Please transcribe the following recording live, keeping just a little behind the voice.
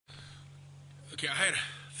Okay, I had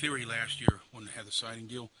a theory last year when I had the sighting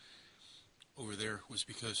deal over there, was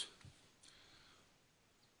because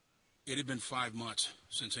it had been 5 months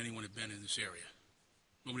since anyone had been in this area.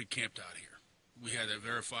 Nobody camped out here. We had that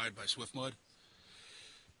verified by Swift Mud.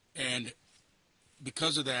 And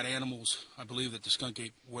because of that, animals, I believe that the skunk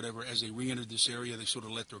ape, whatever, as they re-entered this area, they sort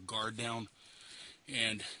of let their guard down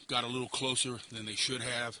and got a little closer than they should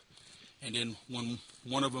have. And then when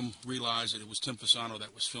one of them realized that it was Tim Fasano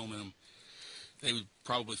that was filming them, they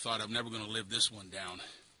probably thought, I'm never going to live this one down.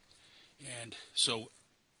 And so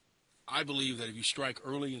I believe that if you strike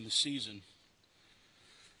early in the season,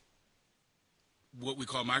 what we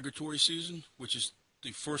call migratory season, which is the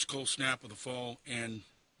first cold snap of the fall and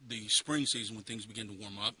the spring season when things begin to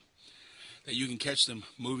warm up, that you can catch them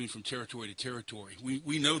moving from territory to territory.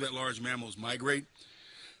 We know that large mammals migrate.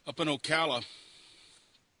 Up in Ocala,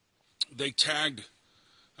 they tagged,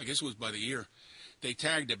 I guess it was by the year, they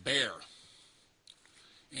tagged a bear.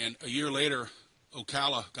 And a year later,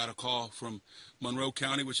 Ocala got a call from Monroe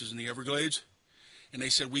County, which is in the Everglades, and they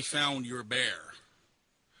said, we found your bear.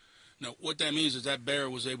 Now, what that means is that bear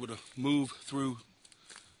was able to move through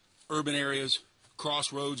urban areas,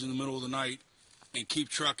 cross roads in the middle of the night, and keep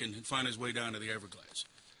trucking and find his way down to the Everglades.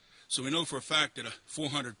 So we know for a fact that a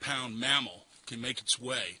 400-pound mammal can make its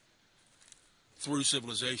way through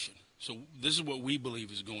civilization. So this is what we believe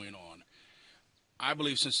is going on. I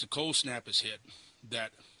believe since the cold snap has hit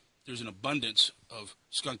that there's an abundance of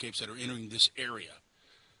skunk apes that are entering this area.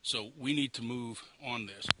 So we need to move on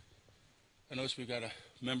this. I noticed we've got a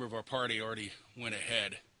member of our party already went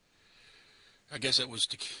ahead. I guess that was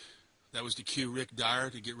to cue Rick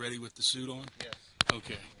Dyer to get ready with the suit on? Yes.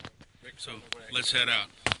 Okay. So let's head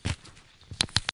out.